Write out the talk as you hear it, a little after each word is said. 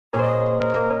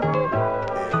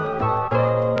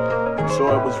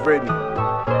so it was written.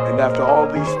 And after all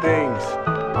these things,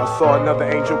 I saw another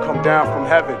angel come down from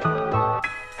heaven,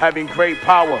 having great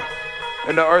power,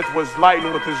 and the earth was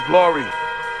lightened with his glory.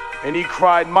 And he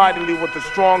cried mightily with a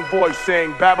strong voice,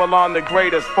 saying, Babylon the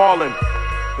great has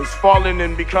fallen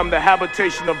and become the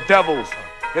habitation of devils,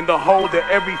 in the hold of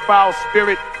every foul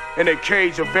spirit, in a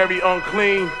cage of very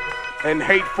unclean and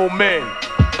hateful men.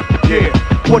 Yeah.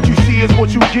 What you see is what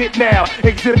you get now.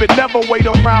 Exhibit, never wait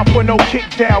around for no kick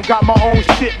down. Got my own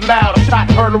shit loud, shot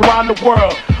heard around the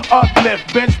world.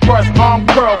 Uplift, bench press, arm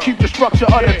curl. Keep the structure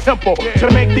of the temple.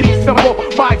 To make things simple,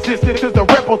 my existence is a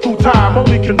ripple through time.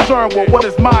 Only concerned with what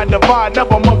is mine, divine.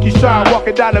 Never monkey shine,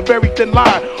 walking down a very thin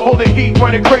line. Holding heat,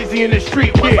 running crazy in the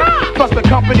street, yeah. Plus the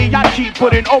company I keep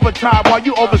putting overtime. While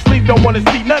you oversleep, don't wanna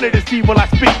see none of this evil I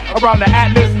speak. Around the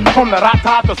atlas, from the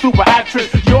rata to super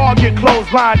actress. You all get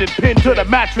clotheslined and pinned to the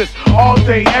mattress. All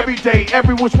day, every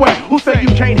which way. Who said you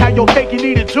can't have your cake, you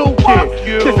need it too, kid?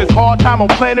 This is hard time on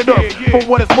planet Earth. For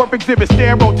what it's worth, exhibit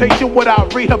stand rotation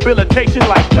without rehabilitation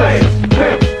like this.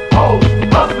 Pimps, hoes,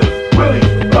 hustlers,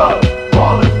 willies, thugs,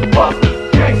 ballers,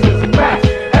 busters, gangsters, max.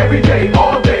 Every day,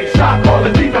 all day, shot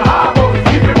callers, even high rollers,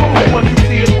 keep it moving. What you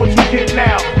see is what you get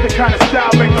now. The kind of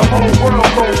style make the whole world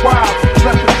go wild.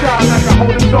 Left the child like I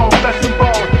hold his own, flesh and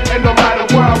bone. And no matter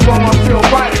where I go, I feel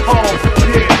right at home.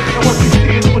 Yeah, and what you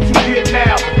see is what you get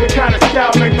now. The kind of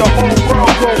style make the whole world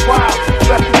go wild.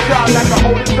 Left the child like I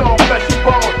hold his own, flesh and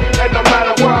bone. And no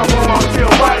matter where I go, I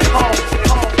feel right at home.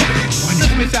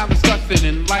 This may sound disgusting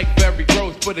and like very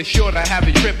gross, but it's sure to have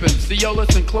it tripping. See, yo,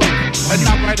 listen close. It's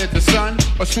not right as the sun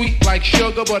or sweet like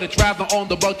sugar, but it's rather on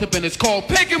the bug tip and it's called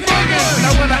picking boogers.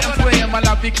 Now what I am playing might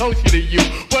not be kosher to you,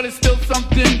 but it's still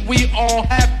something we all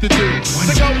have to do.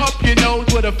 So go up your nose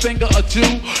with a finger or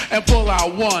two and pull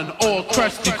out one or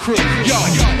crusty crew. Yo,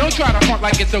 don't try to front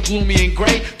like it's so gloomy and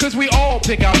gray, cause we all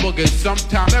pick out boogers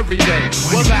sometime every day.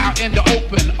 Whether out in the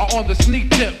open or on the sneak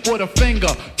tip with a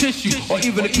finger, tissue, or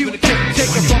even a Q-tip.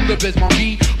 Take it from the biz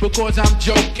monkey, because I'm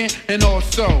joking. And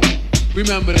also,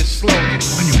 remember this slogan.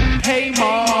 Hey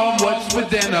mom, what's for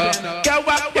dinner? Go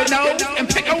up your nose and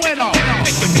pick a winner.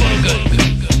 Pick a boogers.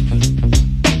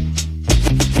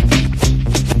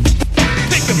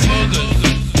 Pick a boogers.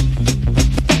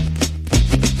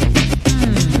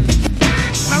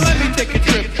 Now let me take a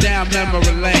trip down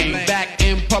memory lane. Back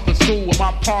in public school with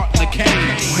my partner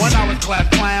Kane. When I was class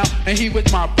clown and he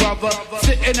was my brother,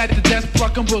 sitting at the desk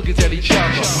plucking boogers at each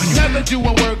other. Never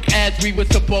doing work as we were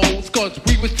supposed, cause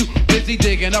we was too busy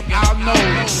digging up our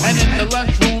nose. And in the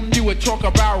lunchroom you would talk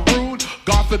about rude.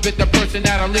 God forbid the person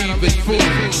that'll leave is food.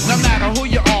 No matter who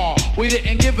you are, we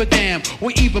didn't give a damn.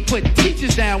 We even put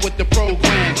teachers down with the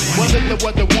program. Whether you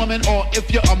was a woman or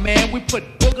if you're a man, we put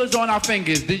boogers on our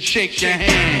fingers, then shake your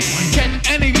hand. Catch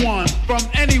anyone from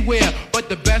anywhere, but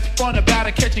the best fun about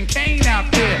it catching Kane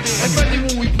out there. Especially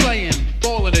when we playing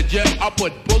ball in the gym, I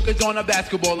put boogers on a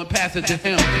basketball and pass it to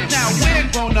him. Now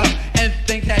we're grown up and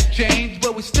things have changed,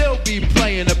 but we still be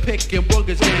playing a pick and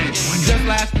boogers game. Just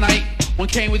last night, when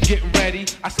Kane was getting ready,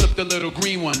 I slipped a little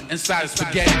green one inside his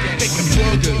spaghetti. Picking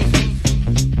boogers.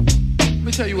 Let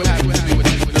me tell you what happened to me with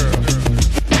this girl.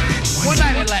 One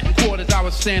night in Latin Quarters, I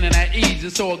was standing at ease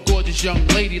and saw a gorgeous young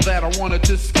lady that I wanted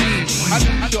to squeeze. I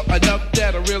knew sure enough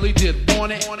that I really did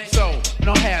want it, so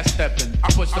no half stepping,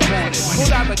 I pushed the on it.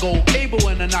 Pulled out the gold cable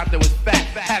in a knot that was fat.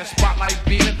 Had a spotlight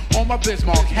beaming on my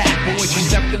Bismarck hat. But when she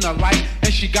stepped in the light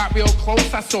and she got real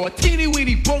close, I saw a teeny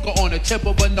weeny booger on the tip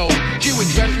of her nose. She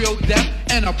was dressed real deaf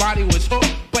and her body was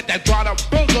hooked, but that dried up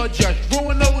booger just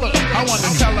ruined the look. I wanted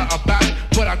to tell her about it,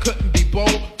 but I couldn't be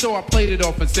bold, so I played it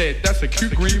off and said, that's a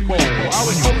cute green mole. I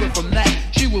was hoping from that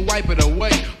she would wipe it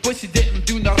away, but she didn't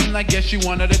do nothing. I guess she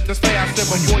wanted it to stay. I said,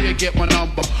 before you get my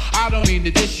number, I don't need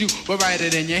to dish you, but write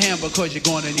it in your hand because you're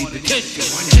gonna need the tissue.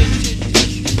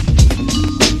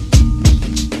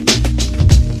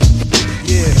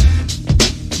 Yeah.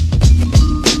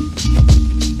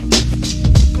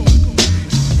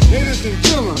 Ladies and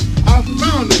gentlemen, I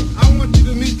found it. I want you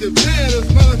to meet the baddest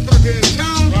motherfucker in town.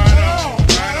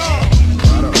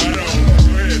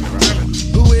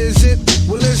 Who is it?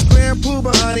 Well, it's Grand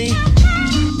Pooba, honey.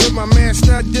 With my man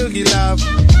Stud Doogie Love.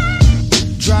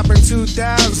 Dropping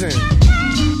 2,000.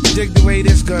 Dig the way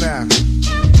this go down.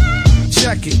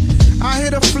 Check it. I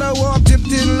hit a flow off, dipped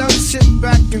in low, sit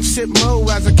back and sip mo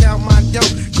as I count my dough.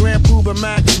 Grand Pooba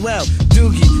Maxwell,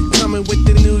 Doogie, coming with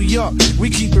the New York.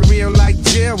 We keep it real like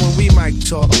jail when we might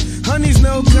talk. Honeys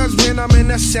know, cause when I'm in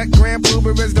a set, Grand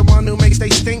Poober is the one who makes they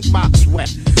stink box wet.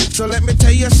 So let me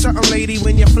tell you something, lady,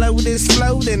 when your float is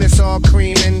floating, it's all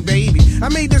creaming, baby. I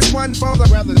made this one for the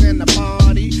brothers in the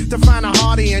party, to find a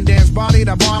hearty and dance body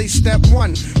to body. Step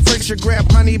 1, first you grab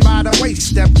honey by the waist.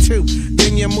 Step 2,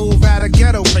 then you move out of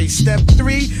ghetto face. Step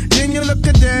 3, then you look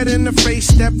a dead in the face.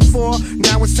 Step 4,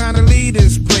 now it's time to leave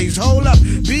this place. Hold up,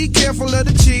 be careful of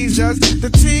the cheesers, the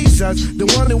teasers, the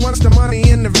one who wants the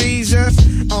money and the visas.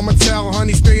 I'ma tell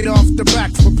honey straight off the back,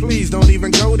 but please don't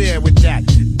even go there with that.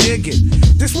 Dig it.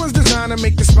 This was designed to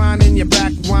make the spine in your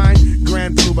back whine.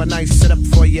 Grand Poober, nice setup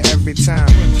for you every time.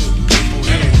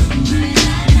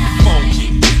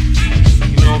 Funky,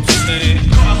 you know what I'm saying?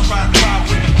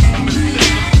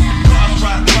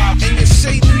 And you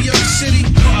say New York City, no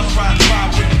Funky,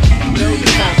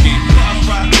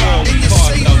 all the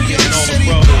cars out there and all the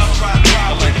brothers,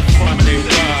 I like the front they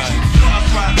ride.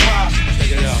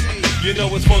 Check it out. You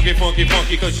know it's funky, funky,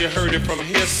 funky, cause you heard it from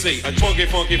hearsay. A funky,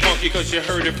 funky, funky, cause you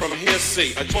heard it from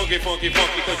hearsay. A funky, funky,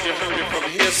 funky, cause you heard it from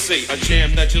hearsay. A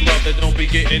jam that you love that don't be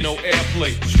getting no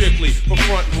airplay. Strictly for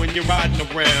frontin' when you're riding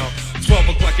around. 12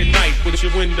 o'clock at night with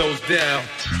your windows down.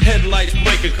 Headlights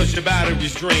blinking cause your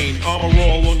battery's drained. Armor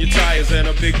roll on your tires and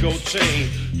a big gold chain.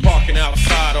 Parking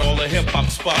outside all the hip-hop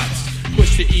spots.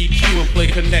 Push the EQ and play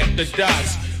connect the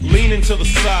dots. Leaning to the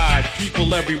side,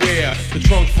 people everywhere. The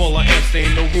trunk full of amps, there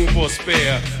ain't no room for a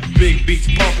spare. Big beats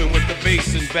pumping with the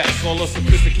bass in back. All the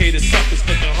sophisticated suckers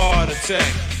catch a heart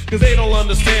attack. Cause they don't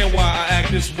understand why I act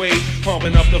this way.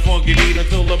 Pumping up the funky beat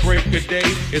until the break of day.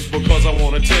 It's because I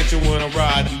want attention when I'm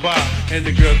riding by. And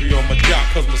the girls be on my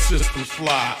jock cause my system's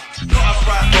fly. You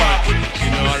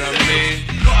know what I mean?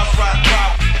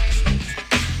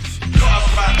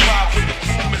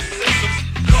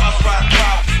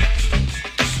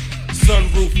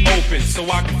 Sunroof open so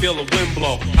I can feel the wind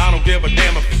blow. I don't give a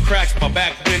damn if it cracks my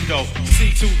back window.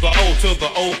 C to the O to the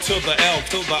O to the L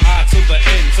to the I to the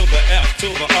N to the F to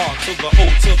the R to the O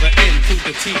to the N to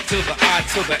the T to the I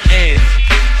to the N.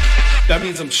 That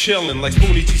means I'm chillin', like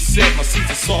Spoonie G said. My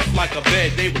seats are soft like a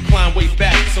bed. They recline way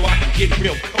back so I can get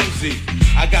real cozy.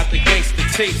 I got the gangster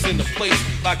tapes in the place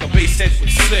like a bass head would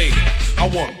say. I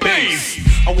want bass,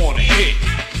 I want a hit,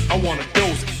 I want a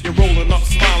dose. You're rolling up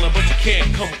smiling but you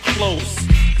can't come close.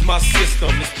 Cause my system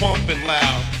is pumping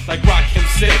loud. Like Rakim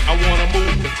said, I wanna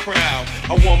move the crowd.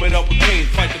 I warm it up with pain,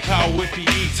 fight the power with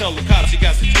PE. Tell the cops you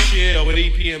got to chill with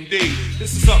EPMD.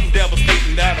 This is something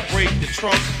devastating that'll break the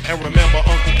trunk. And remember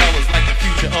Uncle L is like the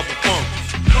future of the funk.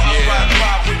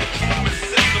 Yeah.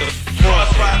 The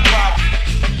front.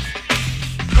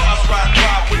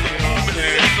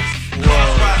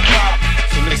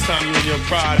 So next time you and your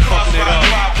bride pumping it up,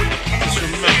 just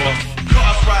remember,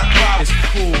 it's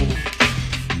cool.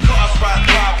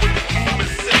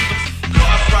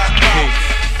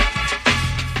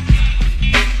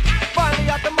 Finally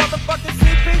got the motherfucking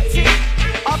CPT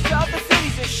off to other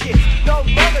cities and shit. No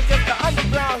longer just the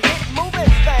underground hit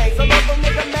moving things. A local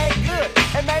nigga made good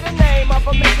and made a name off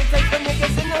of making tapes for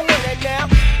niggas in the hood. And now,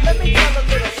 let me tell a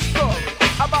little story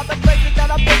about the places that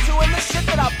I've been to and the shit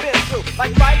that I've been through.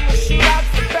 Like fighting the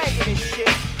shootouts and banging and shit.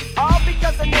 All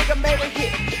because a nigga made a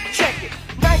hit. Check it.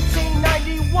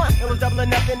 1991, it was double or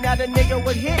nothing that a nigga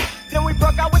would hit. Then we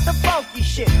broke out with the funky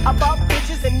shit. About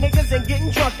bitches and niggas and getting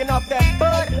drunk and off that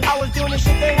bud. I was doing the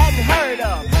shit they hadn't heard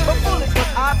of. But foolish was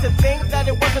I to think that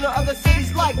it wasn't in other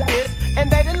cities like this.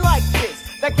 And they didn't like this.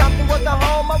 That Compton was the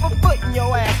home of a foot in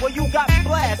your ass. Well, you got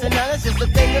blast, and now that's just a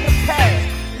thing of the past.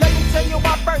 Let me tell you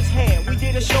about firsthand. We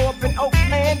did a show up in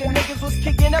Oakland, and niggas was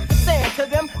kicking up the sand. To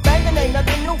them, banging ain't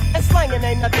nothing new, and slanging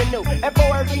ain't nothing new. And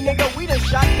for every nigga we done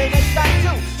shot, they done shot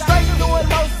too. Straight doing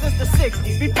low since the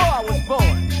 60s, before I was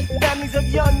born. Families of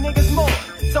young niggas mourn.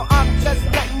 So I'm just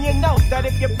letting you know that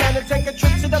if you plan to take a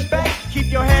trip to the bank,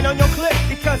 keep your hand on your clip,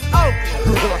 because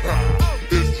Oakland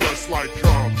it's just like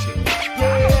Compton.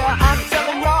 Yeah, I'm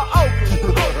telling y'all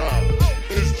Oakland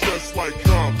It's just like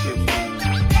Compton.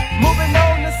 Moving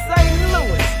on to St.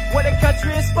 Louis, where the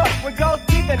country is fucked with gold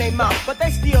teeth in their mouth, but they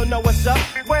still know what's up.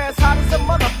 Where it's hot as a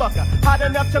motherfucker, hot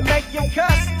enough to make you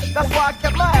cuss. That's why I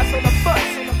kept my ass on the bus.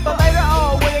 But later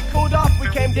on, when it cooled off, we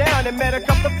came down and met a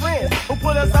couple of friends who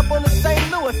put us up on the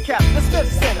St. Louis cap, the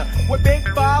Smith Center, with Big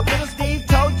Bob, Little Steve,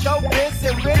 Joe, Vince,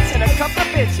 and Rich, and a couple of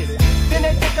bitches. Then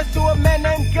they took us to a man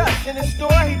named Gus in the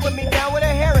store. He put me down with a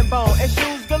herringbone and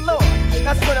shoes galore.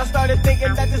 That's when I started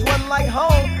thinking that this wasn't like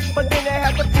home. But then they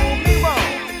had to prove me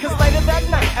wrong. Cause later that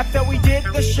night, after we did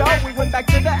the show, we went back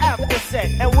to the after set.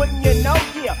 And wouldn't you know,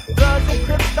 yeah, Bloods and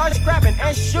Crips start scrapping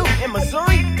and shooting in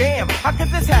Missouri. Damn, how could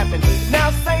this happen? Now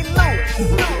St. Louis.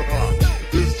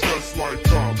 It's just like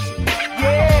Compton.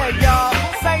 Yeah, y'all,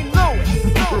 St.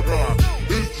 Louis.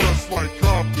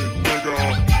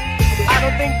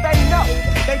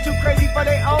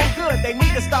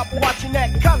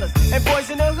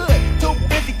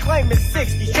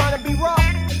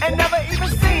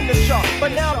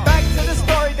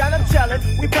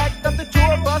 We packed up the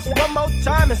tour bus one more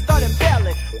time and started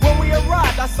bailing. When we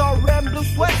arrived, I saw red and blue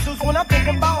sweatsuits when I'm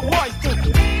thinking about horse dudes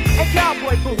and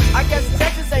cowboy boots. I guess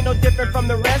Texas ain't no different from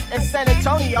the rest, and San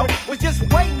Antonio was just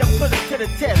waiting to put us to the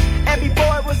test. And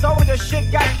before it was over, the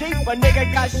shit got deep. A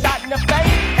nigga got shot in the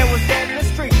face and was dead in the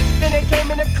street. Then they came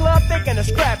in the club thinking of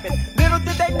scrapping. Little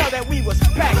did they know that we was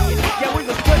packing. Yeah, we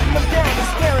was putting them down and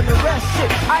scaring the rest. Shit,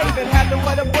 I even had to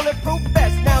wear the bulletproof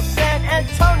vest. Now San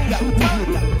Antonio,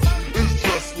 It's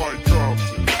just like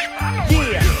Compton.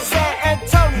 yeah, San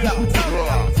Antonio.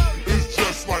 It's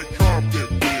just like Compton,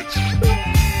 bitch.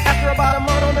 After about a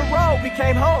month on the road, we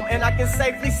came home, and I can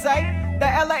safely say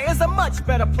that LA is a much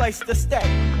better place to stay.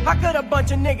 How could a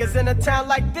bunch of niggas in a town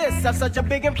like this have such a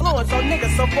big influence on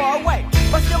niggas so far away?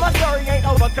 But still, my story ain't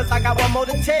over, cause I got one more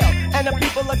to tell. And the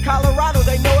people of Colorado,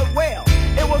 they know it well.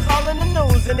 It was all in the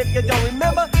news, and if you don't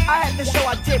remember, I had the show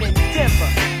I did in Denver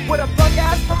with a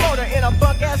bunk-ass promoter in a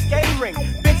bunk-ass skating ring.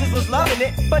 Bitches was loving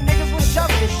it, but niggas was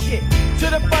shoving this shit to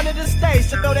the front of the stage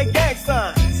to throw their gang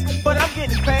signs. But I'm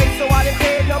getting paid, so I didn't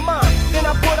pay it no mind. Then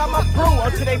I pulled out my brew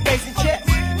onto their face and chest.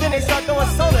 Then they start throwing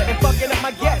soda and fucking up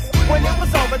my guests. When it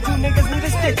was over, 2 niggas needed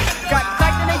stitches. Got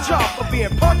clacked in their jaw for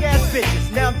being punk-ass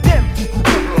bitches. Now I'm them. It's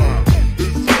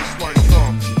just like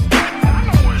Compton.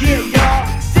 Yeah, y'all,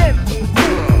 simple.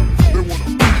 They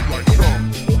wanna be like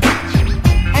Compton.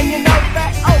 And you know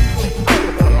that,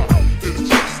 It's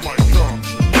just like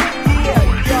Compton.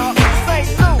 yeah, y'all, St.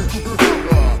 Louis.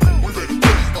 We made it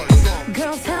just like Compton.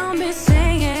 Girl, tell me,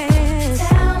 sing it.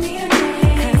 Tell me your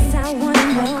name. 'Cause I wanna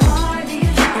know.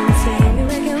 And tell me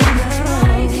where you go.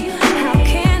 How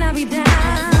can I be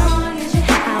down?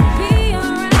 I'll be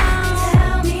around.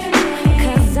 Tell me your name.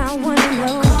 'Cause I wanna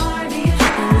know.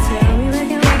 And tell me where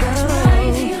you go.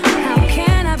 How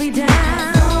can I be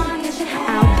down?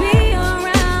 I'll be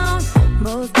around.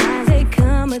 Most times they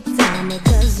come a time a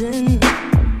dozen.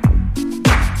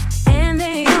 And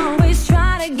they always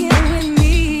try to get with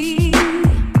me.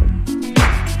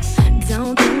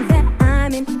 Don't think that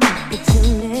I'm an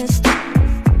opportunist. I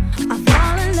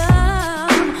fall in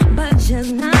love, but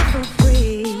just not for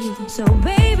free. So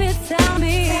baby, tell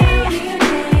me,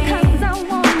 'cause I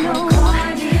wanna know.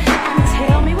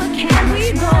 Tell me, where can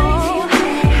we go?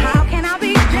 How can I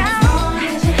be down?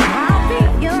 I'll be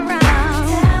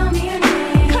around.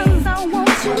 'Cause I want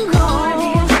to go.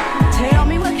 Tell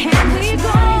me, where can we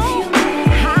go?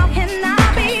 How can I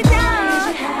be down?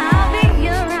 I'll be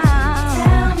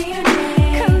around.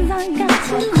 'Cause I got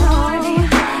to know.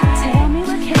 Tell me,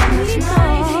 where can we go?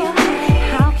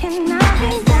 How can I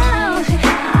be down?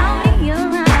 I'll be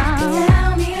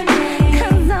around.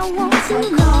 'Cause I want to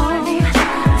go.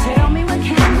 Tell me, where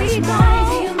can we go?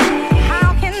 How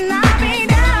can I be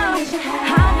down?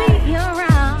 I'll be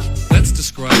around. Let's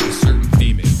describe a certain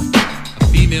female. A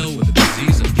female with a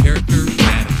disease of character and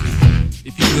attitude.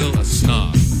 If you will, a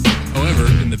snob. However,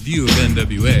 in the view of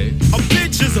NWA, A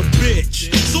bitch is a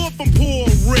bitch, sort from poor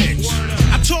or rich.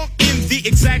 I talk in the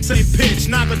exact same pitch.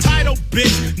 Now the title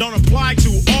bitch don't apply to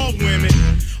all women,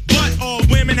 but all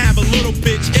women have a little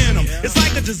bitch in them. It's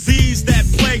like a disease that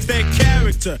plagues their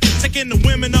character, taking the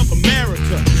women of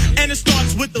America. And it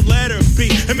starts with the letter B.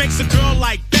 It makes a girl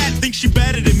like that think she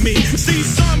better than me. See,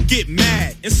 some get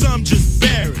mad and some just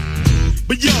bear it.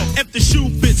 But yo, if the shoe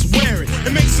fits, wear it.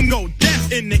 It makes them go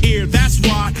deaf in the ear. That's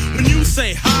why when you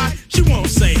say hi, she won't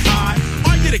say hi.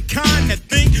 Are you the kind that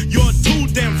think you're too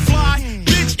damn fly?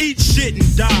 Bitch, eat shit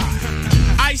and die.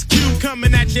 Ice Cube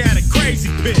coming at you at a crazy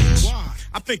pitch.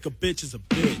 I think a bitch is a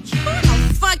bitch. Who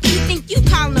the fuck you think you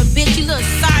calling a bitch, you little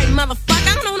sorry motherfucker?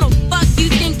 I don't know who the fuck you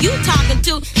think you talking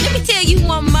to. Let me tell you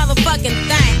one motherfucking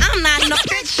thing. I'm not no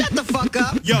bitch. Shut the fuck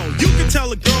up. Yo, you can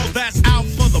tell a girl that's out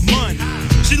for the money.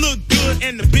 She look good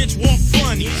and the bitch walk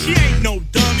funny. She ain't no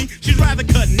dummy, she'd rather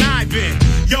cut kniving.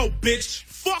 Yo, bitch,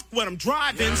 fuck what I'm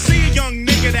driving. See a young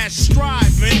nigga that's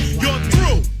striving, you're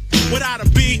through without a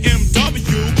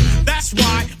BMW. That's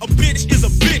why a bitch is a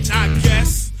bitch, I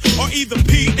guess. Or either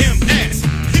PMS.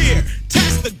 Here,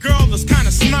 test the girl that's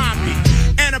kinda snobby.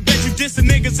 And I bet you dissing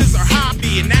niggas is her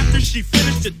hobby. And after she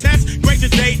finished the test, grade the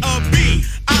day a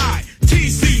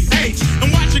B-I-T-C-H.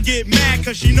 And watch her get mad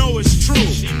cause she know it's true.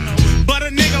 But a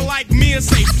nigga like me will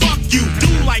say fuck you. Do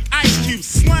like Ice Cube,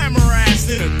 slam her ass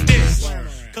in a dish.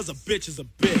 Cause a bitch is a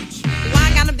bitch. Why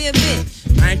I gotta be a bitch?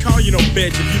 I ain't call you no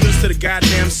bitch. If you listen to the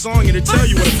goddamn song, it'll tell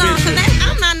you what a bitch is.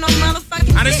 I'm not no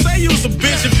motherfucking I didn't say you was a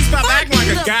bitch if you stop acting like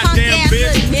a goddamn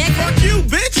bitch. Fuck you,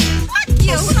 bitch. Fuck you.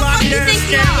 Who the fuck Sloppy you ass, think you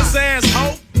scandalous are? ass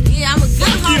hoe. Yeah, I'm a good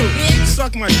Fuck you. hoe, bitch.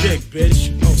 Suck my dick, bitch.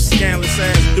 Oh, scandalous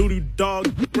ass doo-doo dog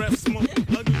breath smoke.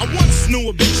 I once knew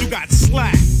a bitch who got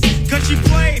slapped. Cause she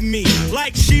played me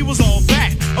like she was all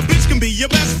that. A bitch can be your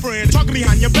best friend, talking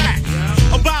behind your back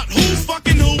about who's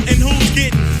fucking who and who's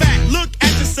getting fat. Look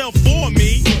at yourself for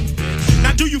me.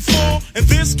 Now do you fall in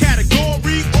this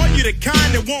category, or you the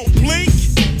kind that won't blink?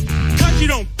 Cause you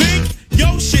don't think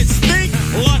yo shit stink?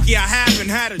 Lucky I haven't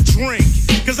had a drink,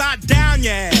 cause I down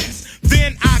your ass,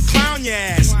 then I clown your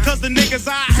ass. Cause the niggas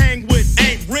I hang with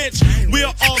ain't rich,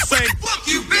 we'll all say fuck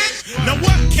you bitch. Now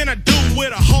what can I do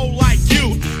with a hoe like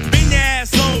you? Bend your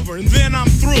ass over and then I'm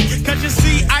through. Cause you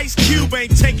see Ice Cube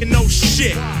ain't taking no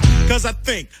shit, cause I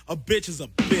think a bitch is a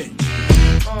bitch.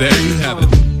 There you have it,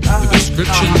 the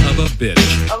description of a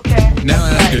bitch. Okay. Now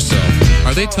ask yourself,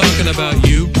 are they talking about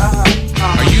you?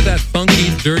 Are you that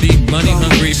funky, dirty,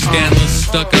 money-hungry, scandalous,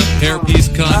 stuck-up, hairpiece,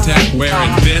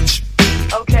 contact-wearing bitch?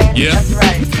 Okay, yep. That's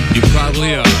right. You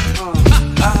probably are.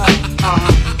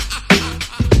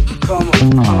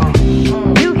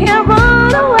 You can't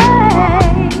run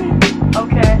away.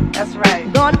 Okay, that's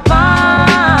right. Gonna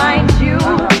find you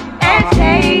and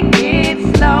take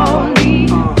it slowly.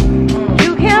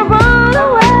 You can't run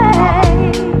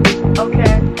away.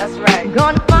 Okay, that's right.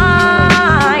 Gonna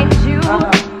find you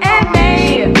and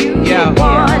make you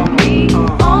want me.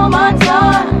 All my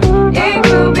time it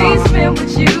will be spent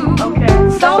with you. Okay.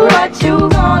 So what you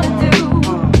gonna do?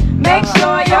 Make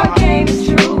sure your game is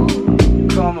true.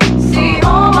 See,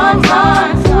 all my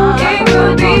time it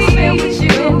could be spent with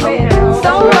you.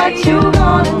 So what you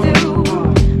gonna do?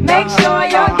 Make sure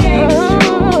your game is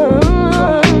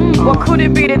true. What could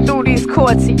it be that through these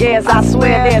courts of years, I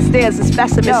swear there's a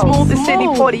specimen, smooth as city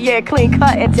Portier, clean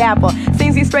cut and dapper.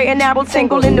 Seems he straight and narrow,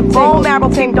 tingle in the bone marrow,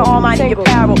 pink the almighty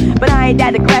apparel. But I ain't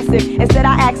that aggressive, instead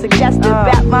I act suggestive.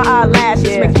 Bat my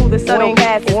eyelashes, make through the subtle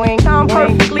passes. Time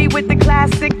perfectly with the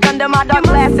classic, under my dark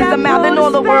glasses. I'm mouthing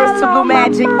all the words to Blue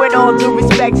Magic. With all due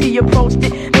respect, he approached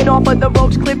it, then offered the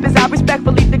roach clip as I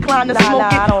respectfully declined to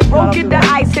smoke it. Broke it, the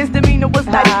ice, his demeanor was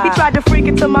nice. He tried to freak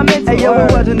it to my mental. Hey yo,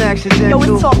 it wasn't accidental. Yo,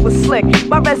 his talk was slick.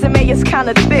 My resume is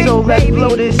kinda thick. So let's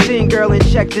blow this scene, girl, and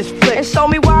check this flick. And show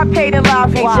me why I paid in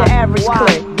live ain't your average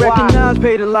clip. Recognize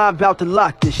paid in live, about to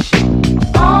lock this shit.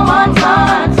 All my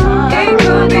time it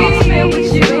could be spent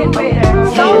with you.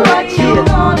 So what you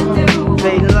gonna do?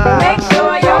 Paid in live. Make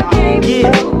sure your game is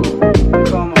true.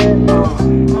 Come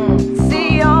on.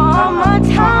 See, all my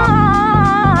time.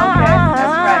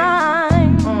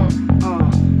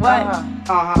 What?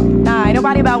 Nah, ain't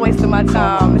nobody about wasting my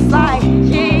time. It's like,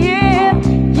 yeah.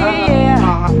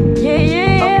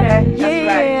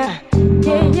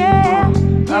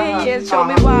 Show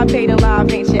me why I paid in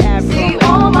live ain't your average. See,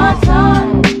 all my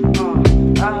time.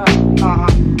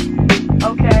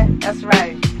 Okay, that's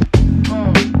right.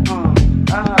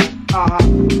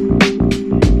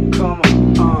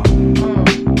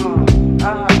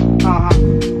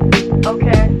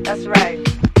 Okay, that's right.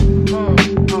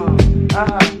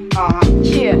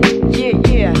 Yeah.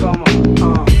 Come on.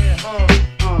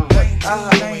 Okay,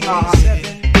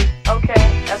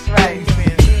 that's right.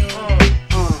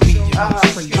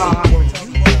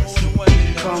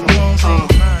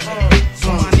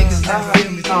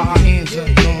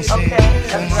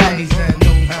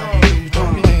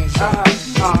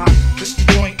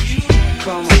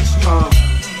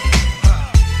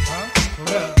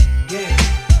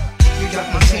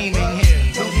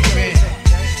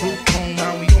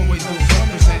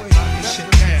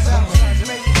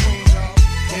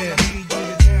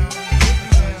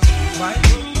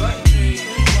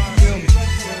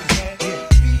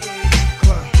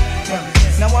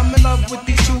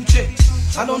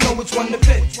 I don't know which one to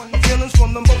pick. My feelings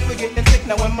from them both are getting thick.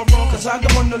 Now am I wrong? Cause I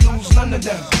don't wanna lose none of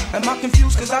them. Am I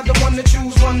confused? Cause I don't wanna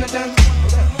choose one of them.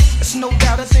 There's no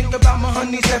doubt I think about my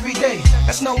honeys every day.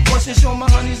 That's no question, show my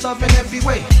honeys love in every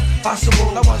way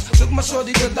possible. I once took my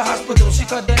shorty to the hospital. She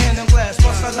cut her hand in glass,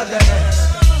 plus I got that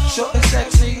ass. Short and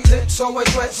sexy, lips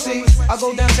always wet, see. I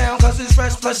go downtown cause it's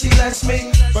fresh, plus she lets me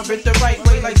rub it the right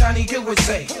way like Johnny Gill would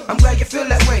say. I'm glad you feel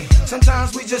that way.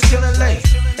 Sometimes we just chillin' late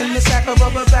in the sack of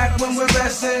rubber back when we're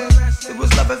resting. It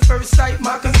was love at first sight,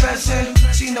 my confession.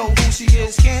 She know who she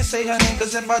is, can't say her name,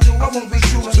 cause if I do, I won't be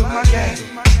true to my game.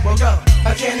 Well, yo,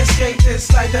 I can't escape this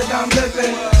life that I'm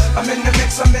living. I'm in the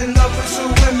mix, I'm in love with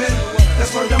two women.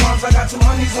 That's where the moms, I got two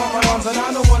honeys on my arms, and I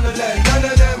don't wanna let none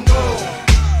of them go.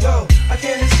 Yo, I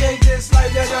can't escape this life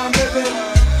that I'm living.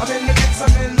 I'm in the mix, I'm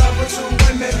in love with two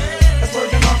women. That's where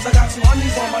the moms, I got two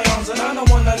honeys on my arms, and I don't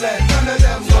wanna let none of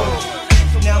them go.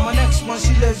 Now my next one,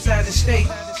 she lives out of state.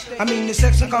 I mean, the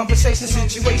sex and conversation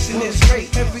situation is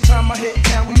great. Every time I hit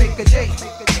town, we make a date.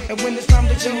 And when it's time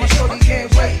to chill, my shorty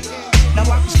can't wait. Now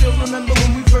I can still remember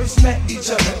when we first met each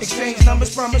other. Exchange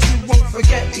numbers, promise we won't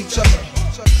forget each other.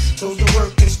 Go to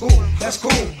work in school, that's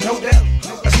cool, no doubt.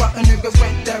 That's why a nigga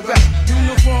went that route.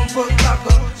 Uniform on Foot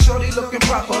Locker. Shorty looking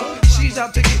proper. She's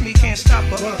out to get me, can't stop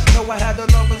her. Know I had the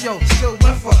love, but yo, still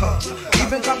went for her.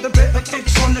 Even got the better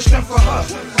kicks on the strength for her.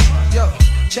 Yo,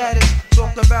 chatted,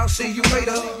 talked about see you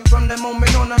later. From that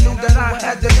moment on, I knew that I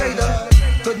had to later.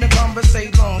 Couldn't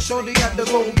conversate long. Shorty had to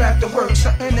go back to work.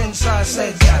 Something inside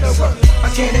said gotta work. I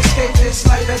can't escape this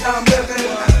life that I'm living.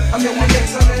 I'm in the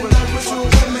mix, I'm in love with two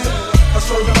women. I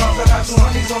sold them off, I got 2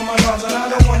 honeys on my arms, and I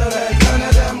don't wanna let none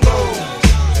of them go.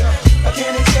 I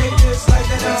can't escape this life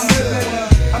that I'm living.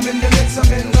 I'm in the mix, I'm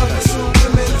in love with two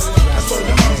women. I sold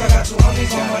them off, I got 2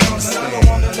 honeys on my arms, and I don't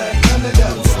wanna let none of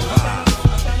them go.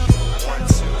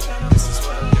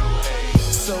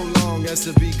 So long as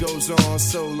the beat goes on,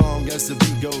 so long as the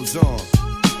beat goes on.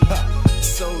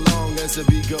 So long as the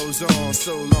beat goes on,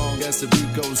 so long as the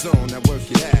beat goes on. Now work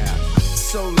it out.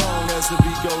 So long as the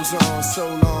beat goes on, so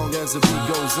long as the beat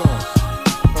goes on.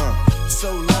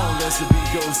 So long as the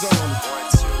beat goes on.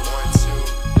 1, 2, 1,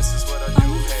 2. This is what I do.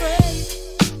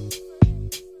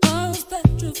 I was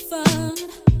petrified,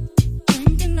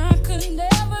 thinking I could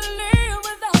never live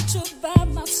without you by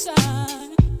my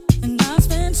side. And I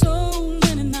spent so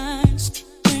many nights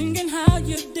thinking how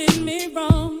you did me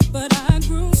wrong, but I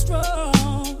grew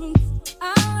strong.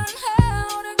 I learned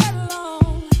how to get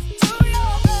along to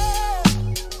your bed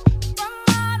from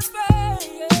outer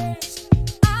space.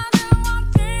 I never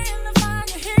walked in to find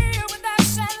you here with that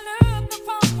sad look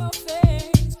upon your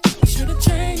face. I should have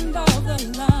changed all the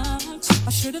locks. I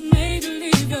should have made you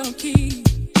leave your key.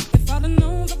 If I'd have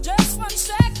known for just 1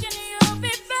 second, you'll be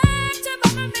back to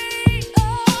bother me.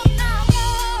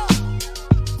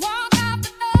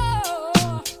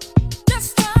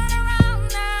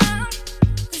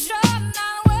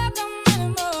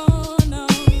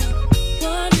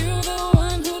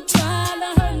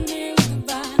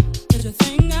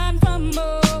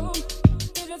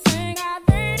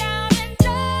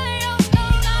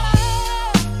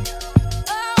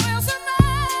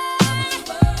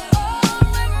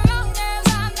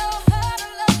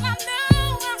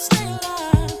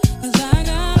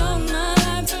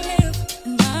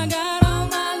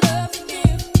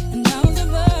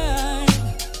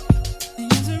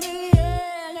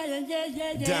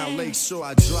 Lakeshore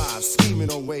I drive,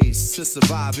 scheming on ways to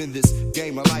survive in this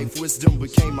game of life. Wisdom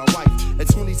became my wife. At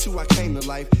 22 I came to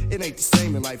life. It ain't the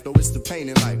same in life, though it's the pain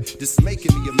in life. This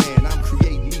making me a man, I'm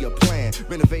creating me a plan.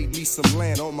 Renovate me some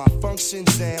land on my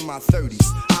functions and my 30s.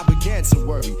 I began to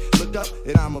worry, looked up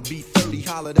and I'ma be 30.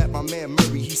 Hollered at my man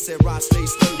Murray, he said Rod stay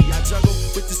sturdy. I juggle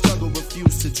with the struggle,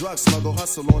 refuse to drug smuggle.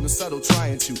 Hustle on the subtle,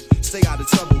 trying to stay out of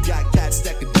trouble. Got cats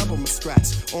that could double my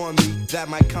scratch on me. That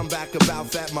might come back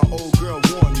about that, my old girl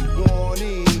warned me.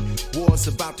 Warning, war's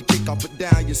about to kick off, but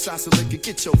down your shots of liquor,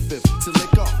 get your fifth to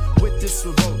lick off. With this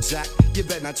revolt, Jack, you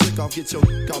better not trick off, get your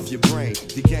off your brain.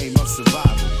 The game of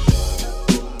survival.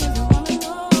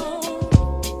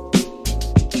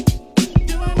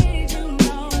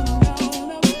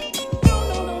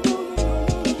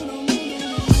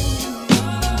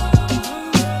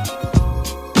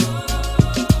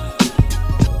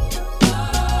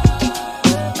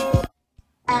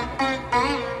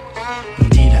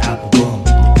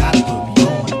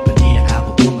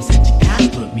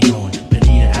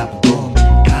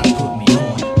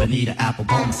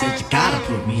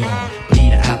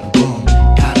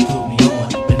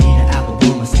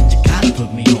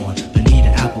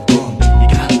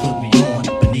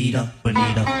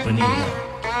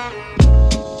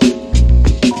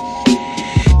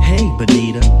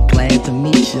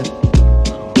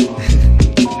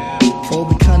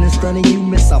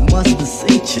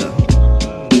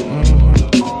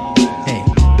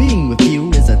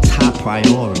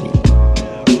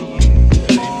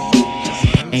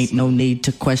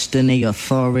 To question the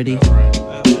authority.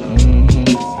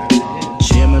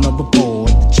 Chairman of the board,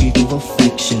 the chief of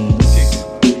affections.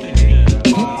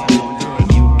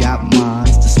 You got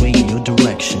minds to sway in your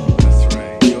direction.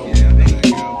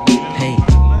 Hey,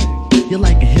 you're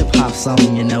like a hip-hop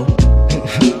song, you know.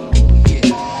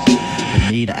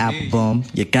 Bonita Applebum,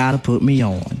 you gotta put me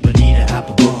on. Bonita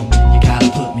Applebum, you gotta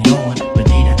put me on.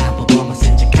 Bonita Applebum, I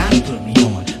said you gotta put me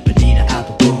on. Bonita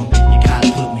Applebum, you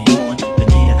gotta put me on.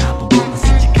 Bonita Applebum, I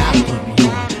said you gotta put me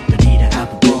on. Bonita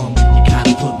Applebum, you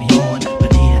gotta put me on.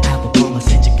 Bonita Applebum, I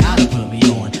said you gotta put me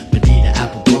on. Bonita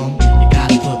Applebum, you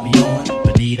gotta put me on.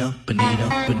 Bonita, Bonita,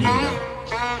 Bonita. Bonita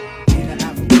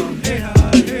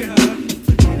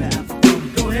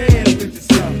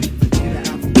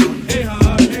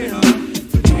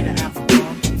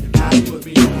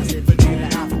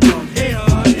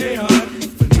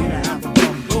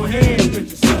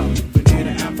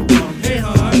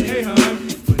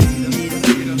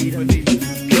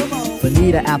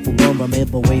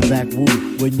back, woo.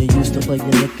 When you used to play your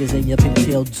knickers and your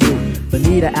pigtail too.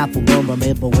 Bonita Applebum,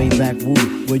 remember way back, woo.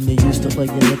 When you used to play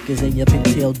your knickers and your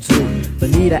pigtail too.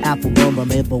 Bonita Applebum,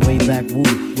 remember way back, woo.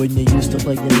 When you used to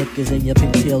play your knickers and your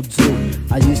pigtail too.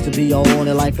 I used to be all on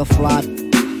it like a fly.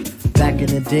 Back in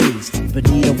the days,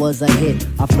 Bonita was a hit.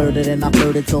 I flirted and I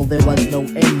flirted till there was no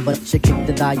end. But she kicked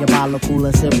the diabolical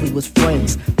and said we was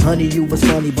friends. Honey, you was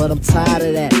funny, but I'm tired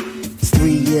of that. It's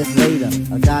 3 years later,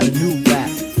 I got a new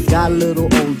rap. Got a little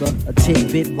older, a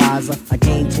tidbit wiser. I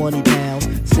gained 20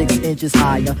 pounds, 6 inches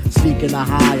higher. Speaking of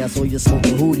higher, so you smoke a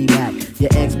hootie Mac.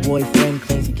 Your ex-boyfriend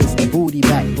claims he kissed the booty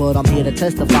back, but I'm here to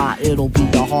testify it'll be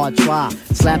a hard try.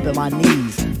 Slapping my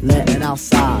knees, letting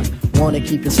outside. Wanna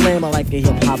keep it slamming like a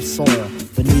hip-hop song.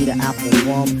 Bonita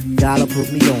Applebum, gotta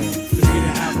put me on.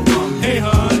 Bonita Applebum, hey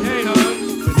hun, hey hun.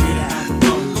 Bonita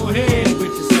Applebum, go ahead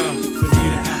with yourself.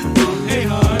 Bonita Applebum, hey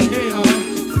hun, hey hun.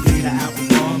 Bonita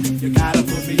Applebum, you gotta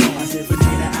put me on. I said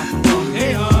Bonita Applebum,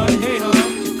 hey hun, hey hun.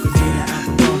 Bonita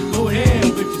Applebum, go ahead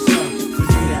with yourself.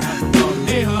 Bonita Applebum,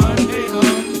 hey hun, hey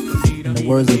hun. In the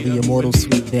words of the immortal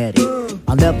Sweet Daddy,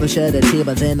 I'll never shed a tear,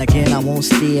 but then again I won't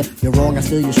steer. You're wrong, I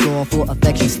still you're strong for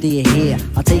affection, steer here.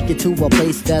 I'll take you to a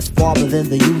place that's farther than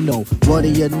the you know. What do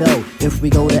you know? If we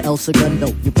go to El Segundo,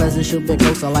 your presence should be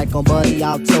closer like on Buddy.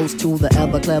 I'll toast to the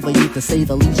ever clever you, to say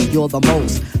the least, you're the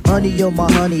most. Honey, you're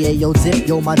my honey, and yo dip,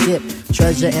 you're my dip.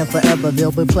 Treasure and forever,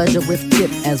 there'll be pleasure with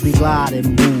tip as we glide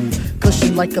and move.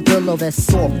 Cushion like a pillow that's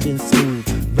soft and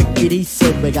smooth. Rickety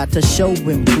said we got to show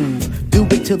and prove. Do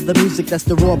it to the music, that's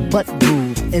the raw butt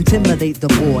groove. Intimidate the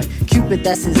boy, Cupid,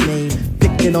 that's his name.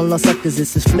 Picking on the suckers,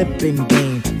 it's his flipping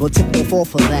game. We'll take no fall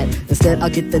for that. Instead, I'll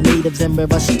get the natives and we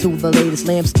rush to the latest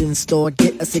lambskin store.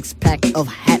 Get a 6-pack of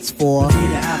hats for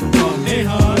Bonita Applebum, hey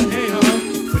hun, hey hun.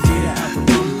 Bonita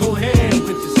Applebum, go ahead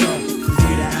with yourself.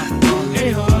 Bonita Applebum,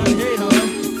 hey hun, hey hun.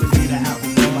 Bonita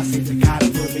Applebum, I said you gotta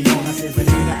put me on. I said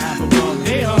Bonita Applebum,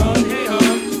 hey hun, hey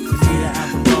hun. Bonita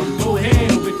Applebum, go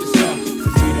ahead with yourself.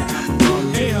 Bonita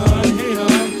Applebum, hey hun, hey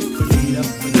hun. Bonita,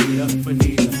 Bonita,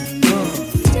 Bonita.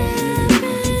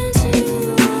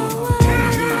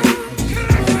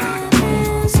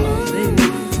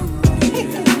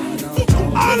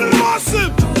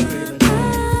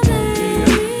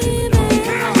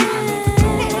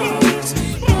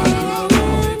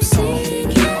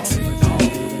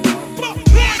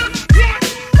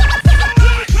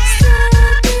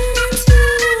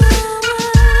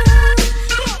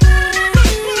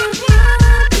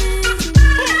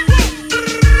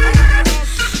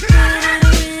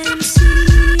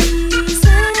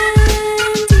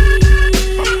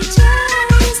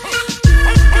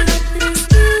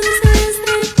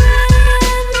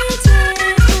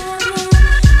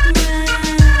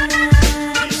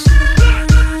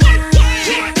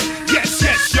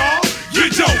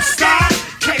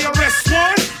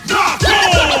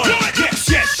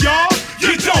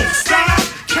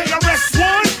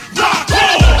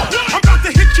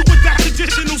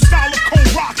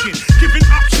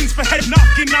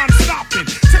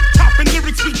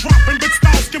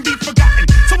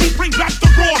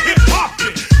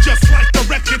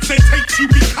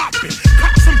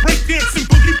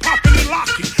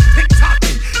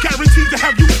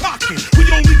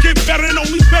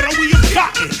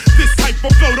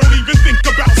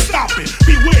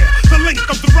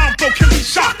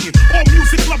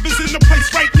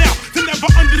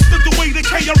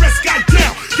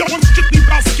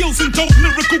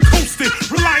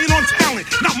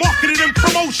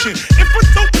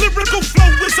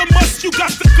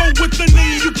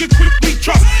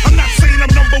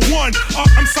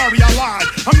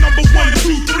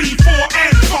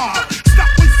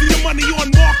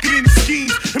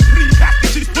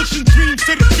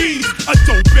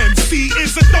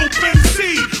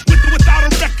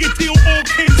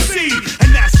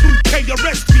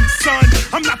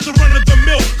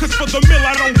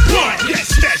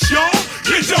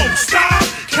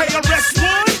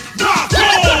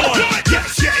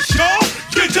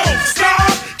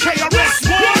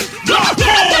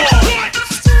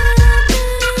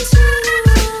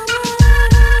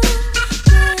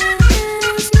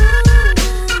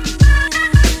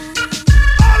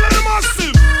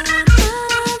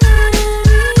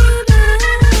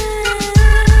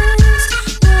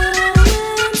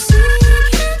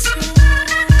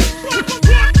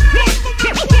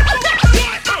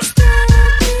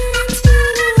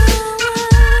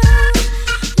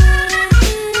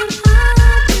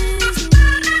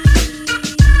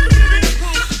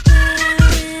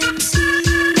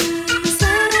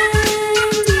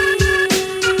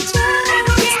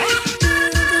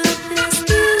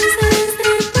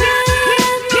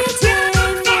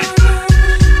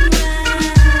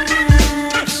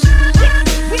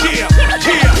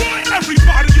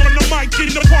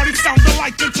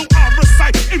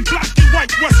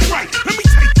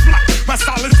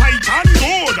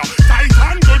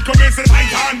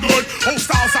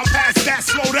 pass that,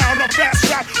 slow down or fast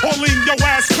rap. All in your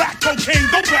ass, crack cocaine,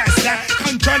 don't blast that.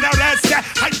 Conjure out as that,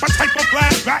 hyper type of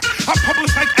flashback. I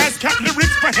publish like ASCAP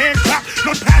lyrics for hand clap.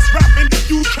 No pass rapping,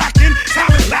 you tracking,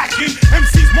 talent lacking.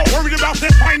 MCs more worried about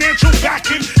their financial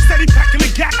backing. Steady packing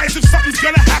the gap as if something's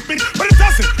gonna happen, but it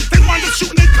doesn't. They wind up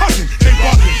shooting their cousin, they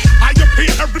bugging. I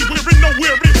appear everywhere and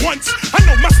nowhere at once. I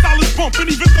know my style is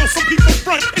bumping, even though some people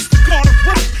front. It's the God of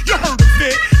rap, you heard of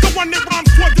it. The one that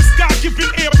rhymes toward the sky, giving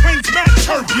airplanes mad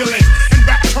turbulent. And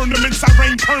rap tournaments, I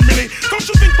reign permanent. Don't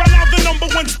you think by now the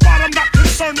 #1 spot, I'm not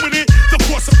concerned with it. The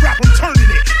course of rap, I'm turning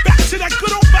it back to that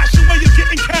good old fashioned way of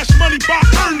getting cash money by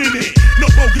earning it. No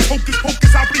bogus, hocus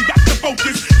pocus, I bring back the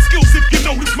focus.